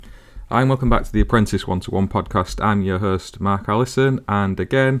Hi and welcome back to the Apprentice One-to-One podcast. I'm your host, Mark Allison, and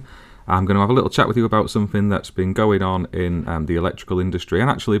again, I'm going to have a little chat with you about something that's been going on in the electrical industry and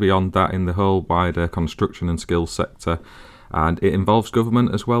actually beyond that in the whole wider construction and skills sector. And it involves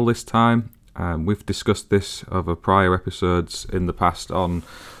government as well this time. We've discussed this over prior episodes in the past on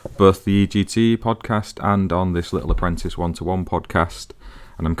both the EGT podcast and on this little Apprentice One-to-One podcast.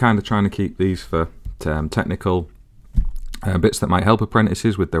 And I'm kind of trying to keep these for technical bits that might help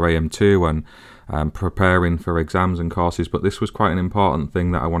apprentices with their AM2 and preparing for exams and courses, but this was quite an important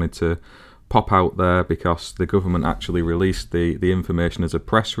thing that I wanted to pop out there because the government actually released the information as a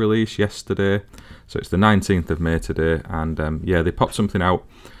press release yesterday. So it's the 19th of May today, and they popped something out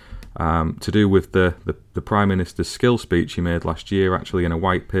to do with the Prime Minister's skills speech he made last year, actually in a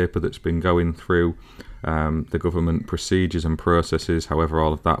white paper that's been going through the government procedures and processes, however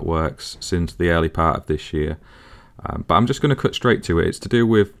all of that works, since the early part of this year. But I'm just going to cut straight to it. It's to do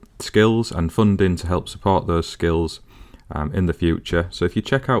with skills and funding to help support those skills in the future. So if you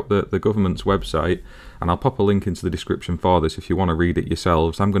check out the government's website, and I'll pop a link into the description for this if you want to read it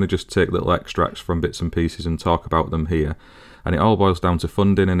yourselves, I'm going to just take little extracts from bits and pieces and talk about them here. And it all boils down to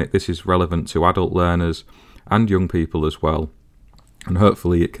funding, and this is relevant to adult learners and young people as well. And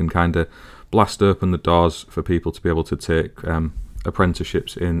hopefully it can kind of blast open the doors for people to be able to take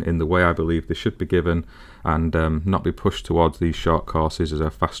apprenticeships in the way I believe they should be given, and not be pushed towards these short courses as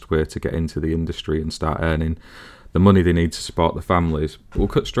a fast way to get into the industry and start earning the money they need to support the families. We'll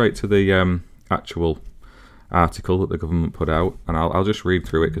cut straight to the actual article that the government put out, and I'll just read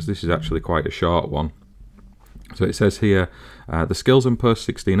through it because this is actually quite a short one. So it says here, the Skills and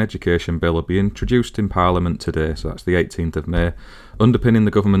Post-16 Education Bill will be introduced in Parliament today, so that's the 18th of May, underpinning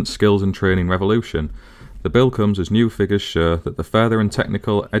the government's skills and training revolution. The bill comes as new figures show that the further and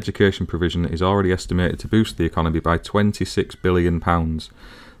technical education provision is already estimated to boost the economy by £26 billion.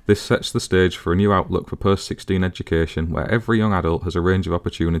 This sets the stage for a new outlook for post-16 education, where every young adult has a range of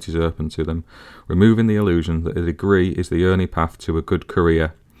opportunities open to them, removing the illusion that a degree is the only path to a good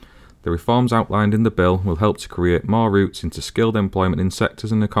career. The reforms outlined in the bill will help to create more routes into skilled employment in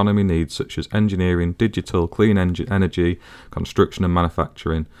sectors and economy needs such as engineering, digital, clean energy, construction and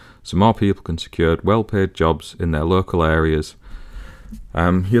manufacturing, so more people can secure well-paid jobs in their local areas.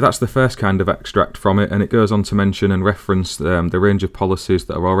 That's the first kind of extract from it, and it goes on to mention and reference the range of policies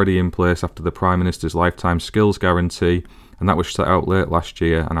that are already in place after the Prime Minister's Lifetime Skills Guarantee, and that was set out late last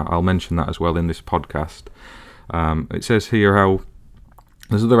year, and I'll mention that as well in this podcast. It says here how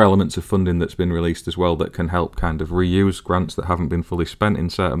there's other elements of funding that's been released as well that can help kind of reuse grants that haven't been fully spent in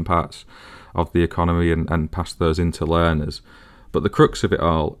certain parts of the economy and pass those into learners. But the crux of it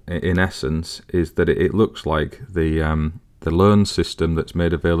all, in essence, is that it looks like the loan system that's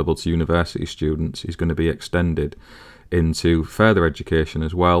made available to university students is going to be extended into further education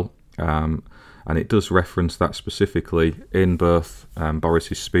as well. And it does reference that specifically in both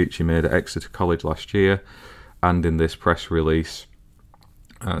Boris's speech he made at Exeter College last year and in this press release.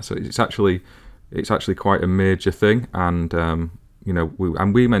 So it's actually quite a major thing, and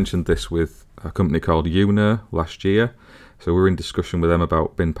we mentioned this with a company called UNO last year. So we were in discussion with them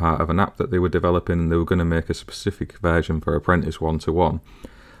about being part of an app that they were developing, and they were going to make a specific version for Apprentice One-to-One.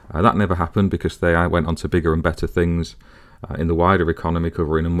 That never happened because they went on to bigger and better things in the wider economy,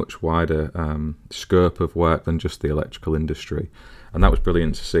 covering a much wider scope of work than just the electrical industry. And that was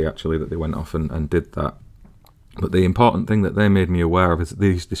brilliant to see, actually, that they went off and did that. But the important thing that they made me aware of is that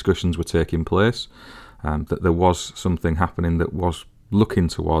these discussions were taking place, that there was something happening that was looking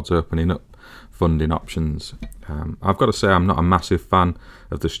towards opening up funding options. I've got to say I'm not a massive fan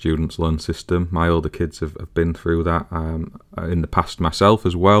of the students' loan system. My older kids have been through that in the past myself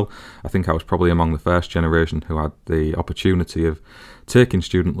as well. I think I was probably among the first generation who had the opportunity of taking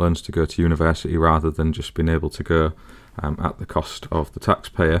student loans to go to university rather than just being able to go at the cost of the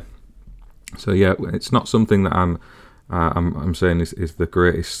taxpayer. So yeah, it's not something that I'm saying is the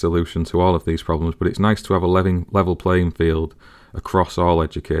greatest solution to all of these problems, but it's nice to have a level playing field across all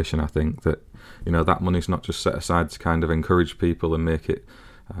education. I think that that money's not just set aside to kind of encourage people and make it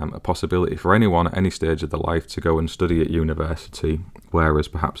a possibility for anyone at any stage of their life to go and study at university, whereas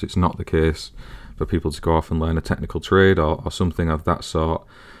perhaps it's not the case for people to go off and learn a technical trade or something of that sort.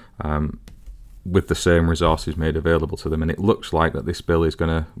 With the same resources made available to them, and it looks like that this bill is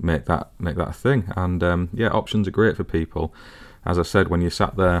going to make that a thing. And options are great for people. As I said, when you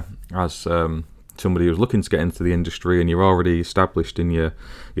sat there as somebody who's looking to get into the industry and you're already established in your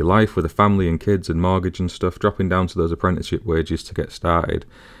life with a family and kids and mortgage and stuff, dropping down to those apprenticeship wages to get started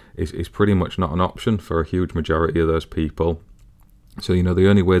is pretty much not an option for a huge majority of those people. So the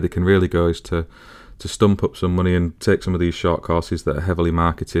only way they can really go is to stump up some money and take some of these short courses that are heavily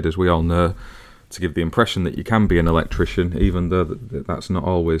marketed, as we all know, to give the impression that you can be an electrician, even though that's not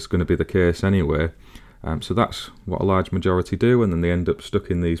always going to be the case anyway. So that's what a large majority do, and then they end up stuck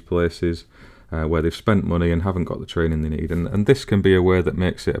in these places where they've spent money and haven't got the training they need. And this can be a way that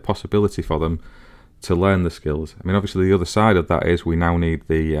makes it a possibility for them to learn the skills. I mean, obviously the other side of that is we now need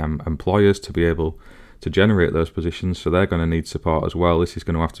the employers to be able to generate those positions, so they're going to need support as well. This is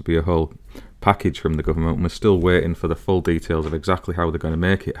going to have to be a whole package from the government, and we're still waiting for the full details of exactly how they're going to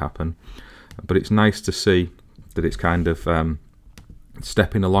make it happen. But it's nice to see that it's kind of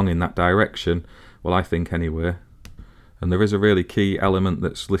stepping along in that direction, well, I think anyway. And there is a really key element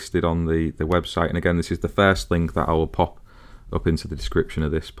that's listed on the website, and again, this is the first link that I will pop up into the description of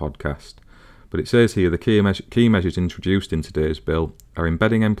this podcast. But it says here, the key measures introduced in today's bill are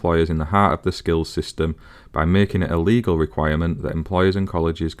embedding employers in the heart of the skills system by making it a legal requirement that employers and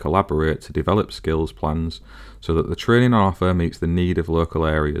colleges collaborate to develop skills plans so that the training on offer meets the need of local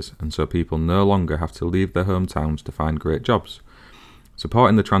areas, and so people no longer have to leave their hometowns to find great jobs.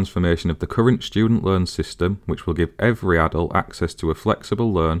 Supporting the transformation of the current student loan system, which will give every adult access to a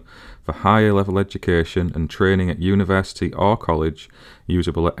flexible loan for higher level education and training at university or college,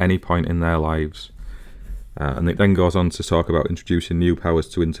 usable at any point in their lives. And it then goes on to talk about introducing new powers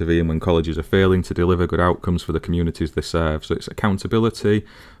to intervene when colleges are failing to deliver good outcomes for the communities they serve. So it's accountability,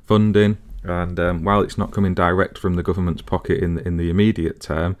 funding, and while it's not coming direct from the government's pocket in the immediate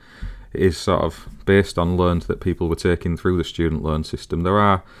term, it is sort of based on loans that people were taking through the student loan system. There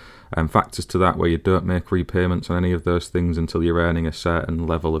are factors to that where you don't make repayments on any of those things until you're earning a certain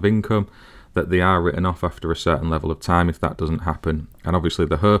level of income, that they are written off after a certain level of time if that doesn't happen. And obviously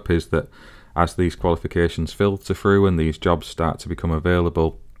the hope is that as these qualifications filter through and these jobs start to become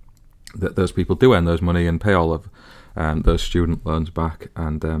available, that those people do earn those money and pay all of those student loans back,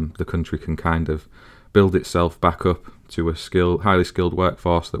 and the country can kind of build itself back up to a highly skilled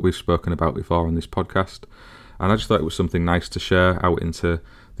workforce that we've spoken about before on this podcast. And I just thought it was something nice to share out into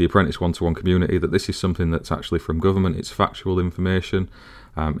the Apprentice One-to-One community, that this is something that's actually from government. It's factual information.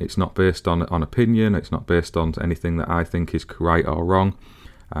 It's not based on opinion. It's not based on anything that I think is right or wrong.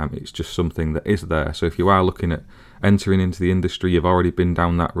 It's just something that is there. So if you are looking at entering into the industry, you've already been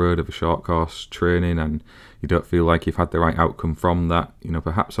down that road of a short course training and you don't feel like you've had the right outcome from that,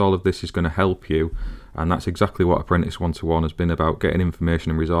 perhaps all of this is going to help you. And that's exactly what Apprentice One-to-One has been about, getting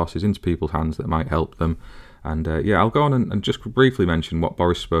information and resources into people's hands that might help them. And I'll go on and just briefly mention what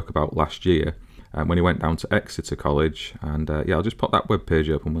Boris spoke about last year when he went down to Exeter College. And I'll just pop that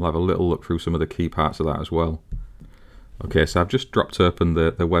webpage up and we'll have a little look through some of the key parts of that as well. Okay, so I've just dropped open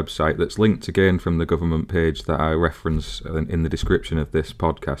the website that's linked again from the government page that I reference in the description of this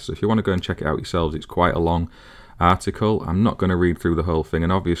podcast. So if you want to go and check it out yourselves, it's quite a long article. I'm not going to read through the whole thing,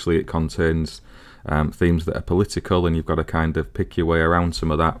 and obviously it contains themes that are political, and you've got to kind of pick your way around some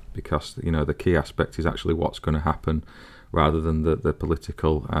of that, because the key aspect is actually what's going to happen rather than the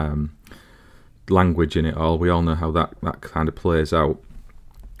political language in it all. We all know how that kind of plays out.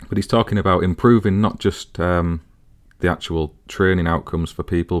 But he's talking about improving not just the actual training outcomes for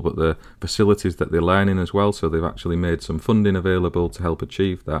people, but the facilities that they're learning as well. So they've actually made some funding available to help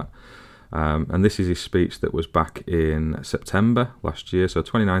achieve that. And this is his speech that was back in September last year, so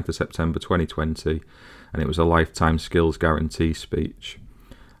 29th of September 2020, and it was a lifetime skills guarantee speech.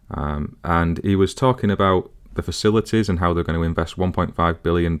 And he was talking about the facilities and how they're going to invest £1.5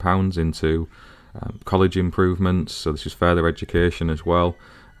 billion into college improvements, so this is further education as well.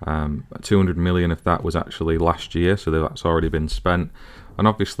 200 million of that was actually last year, so that's already been spent. And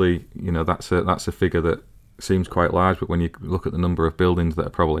obviously, that's a figure that seems quite large, but when you look at the number of buildings that are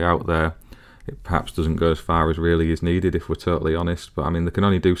probably out there, it perhaps doesn't go as far as really is needed, if we're totally honest. But I mean, they can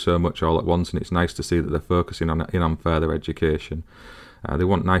only do so much all at once, and it's nice to see that they're focusing on further education. They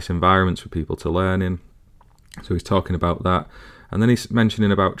want nice environments for people to learn in, so he's talking about that. And then he's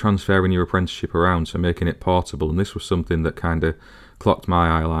mentioning about transferring your apprenticeship around, so making it portable. And this was something that kind of clocked my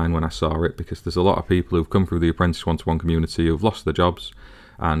eye line when I saw it, because there's a lot of people who've come through the Apprentice One-to-One community who've lost their jobs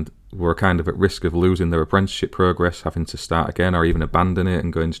and were kind of at risk of losing their apprenticeship progress, having to start again or even abandon it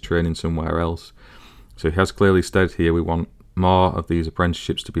and go into training somewhere else. So he has clearly said here, we want more of these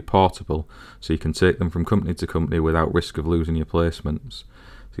apprenticeships to be portable, so you can take them from company to company without risk of losing your placements.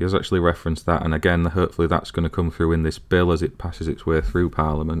 So he has actually referenced that, and again, hopefully that's going to come through in this bill as it passes its way through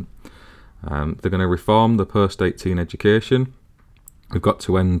Parliament. They're going to reform the post-18 education. We've got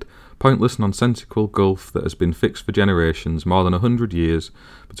to end pointless, nonsensical gulf that has been fixed for generations, more than 100 years,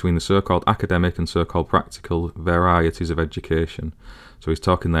 between the so-called academic and so-called practical varieties of education. So he's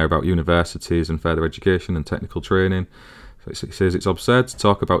talking there about universities and further education and technical training. So it says it's absurd to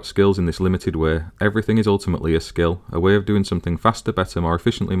talk about skills in this limited way. Everything is ultimately a skill, a way of doing something faster, better, more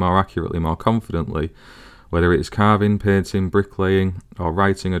efficiently, more accurately, more confidently, whether it is carving, painting, bricklaying, or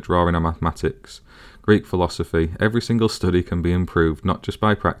writing or drawing or mathematics. Greek philosophy. Every single study can be improved, not just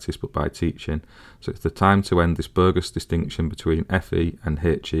by practice, but by teaching. So it's the time to end this bogus distinction between FE and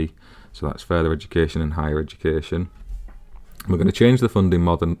HE. So that's further education and higher education. We're going to change the funding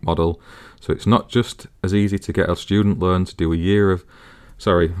model, so it's not just as easy to get a student loan to do a year of...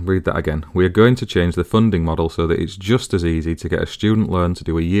 We are going to change the funding model so that it's just as easy to get a student loan to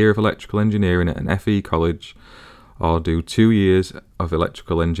do a year of electrical engineering at an FE college or do 2 years of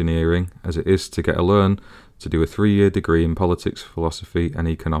electrical engineering as it is to get a loan to do a 3-year degree in politics, philosophy and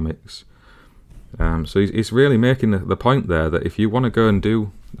economics. So he's really making the point there that if you want to go and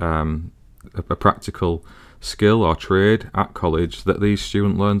do a practical skill or trade at college, that these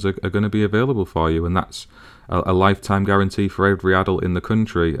student loans are going to be available for you, and that's a lifetime guarantee for every adult in the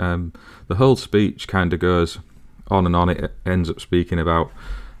country. The whole speech kind of goes on and on. It ends up speaking about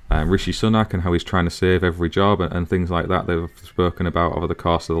Rishi Sunak and how he's trying to save every job and things like that they've spoken about over the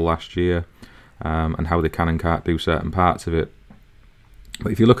course of the last year, and how they can and can't do certain parts of it.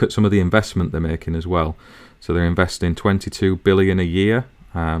 But if you look at some of the investment they're making as well, so they're investing $22 billion a year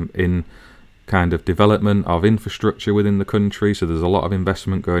in kind of development of infrastructure within the country. So there's a lot of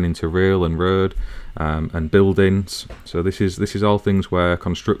investment going into rail and road and buildings. So this is all things where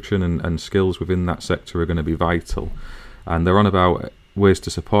construction and skills within that sector are going to be vital. And they're on about ways to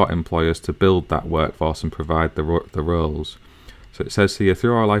support employers to build that workforce and provide the roles. So it says here,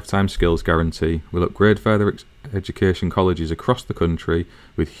 through our lifetime skills guarantee, we'll upgrade further education colleges across the country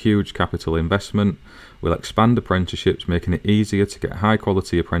with huge capital investment. We'll expand apprenticeships, making it easier to get high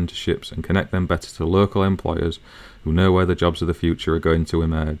quality apprenticeships and connect them better to local employers who know where the jobs of the future are going to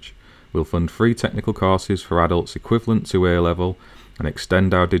emerge. We'll fund free technical courses for adults equivalent to A-level and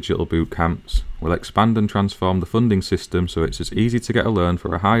extend our digital boot camps. We'll expand and transform the funding system so it's as easy to get a loan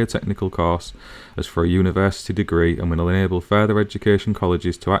for a higher technical course as for a university degree, and will enable further education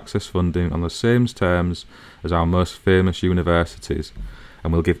colleges to access funding on the same terms as our most famous universities.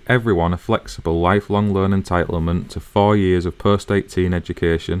 And we'll give everyone a flexible lifelong loan entitlement to 4 years of post-18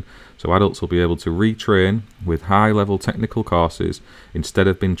 education, so adults will be able to retrain with high-level technical courses instead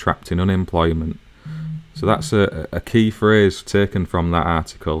of being trapped in unemployment. So that's a key phrase taken from that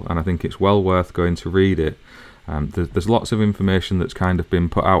article, and I think it's well worth going to read it. There's lots of information that's kind of been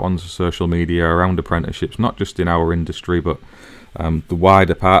put out onto social media around apprenticeships, not just in our industry, but the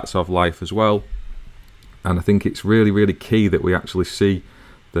wider parts of life as well. And I think it's really, really key that we actually see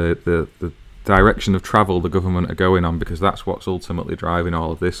the direction of travel the government are going on, because that's what's ultimately driving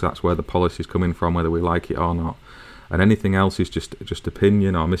all of this. That's where the policy's coming from, whether we like it or not. And anything else is just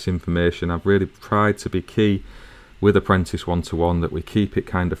opinion or misinformation. I've really tried to be key with Apprentice 1-to-1 that we keep it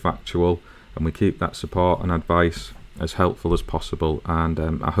kind of factual and we keep that support and advice as helpful as possible. And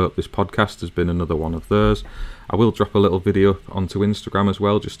I hope this podcast has been another one of those. I will drop a little video onto Instagram as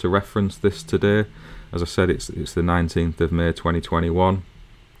well, just to reference this today. As I said, it's the 19th of May 2021.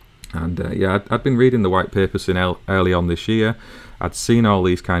 And I'd been reading the white papers early on this year. I'd seen all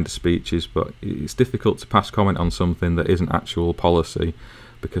these kind of speeches, but it's difficult to pass comment on something that isn't actual policy,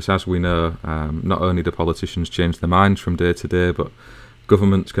 because as we know, not only do politicians change their minds from day to day, but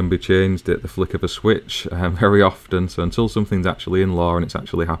governments can be changed at the flick of a switch very often. So until something's actually in law and it's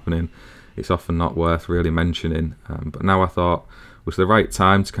actually happening, it's often not worth really mentioning. But now I thought it was the right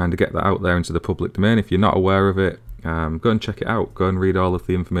time to kind of get that out there into the public domain. If you're not aware of it, go and check it out. Go and read all of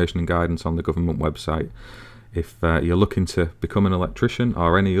the information and guidance on the government website. If you're looking to become an electrician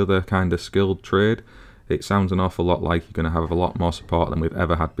or any other kind of skilled trade, it sounds an awful lot like you're going to have a lot more support than we've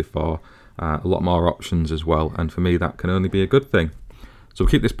ever had before, a lot more options as well, and for me that can only be a good thing. So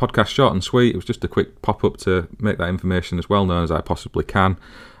we'll keep this podcast short and sweet. It was just a quick pop-up to make that information as well known as I possibly can.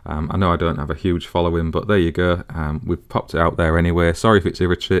 I know I don't have a huge following, but there you go. We've popped it out there anyway. Sorry if it's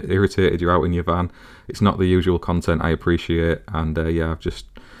irritated you out in your van. It's not the usual content I appreciate, and I've just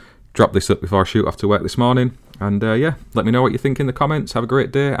dropped this up before I shoot off to work this morning. And let me know what you think in the comments. Have a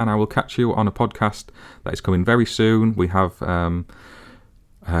great day, and I will catch you on a podcast that is coming very soon. We have the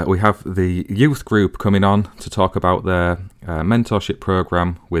youth group coming on to talk about their mentorship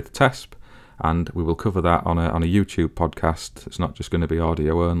program with TESP, and we will cover that on a YouTube podcast. It's not just going to be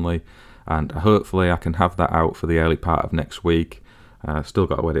audio only, and hopefully I can have that out for the early part of next week. Still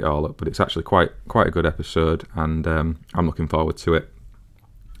got to edit it all up, but it's actually quite a good episode, and I'm looking forward to it.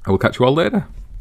 I will catch you all later.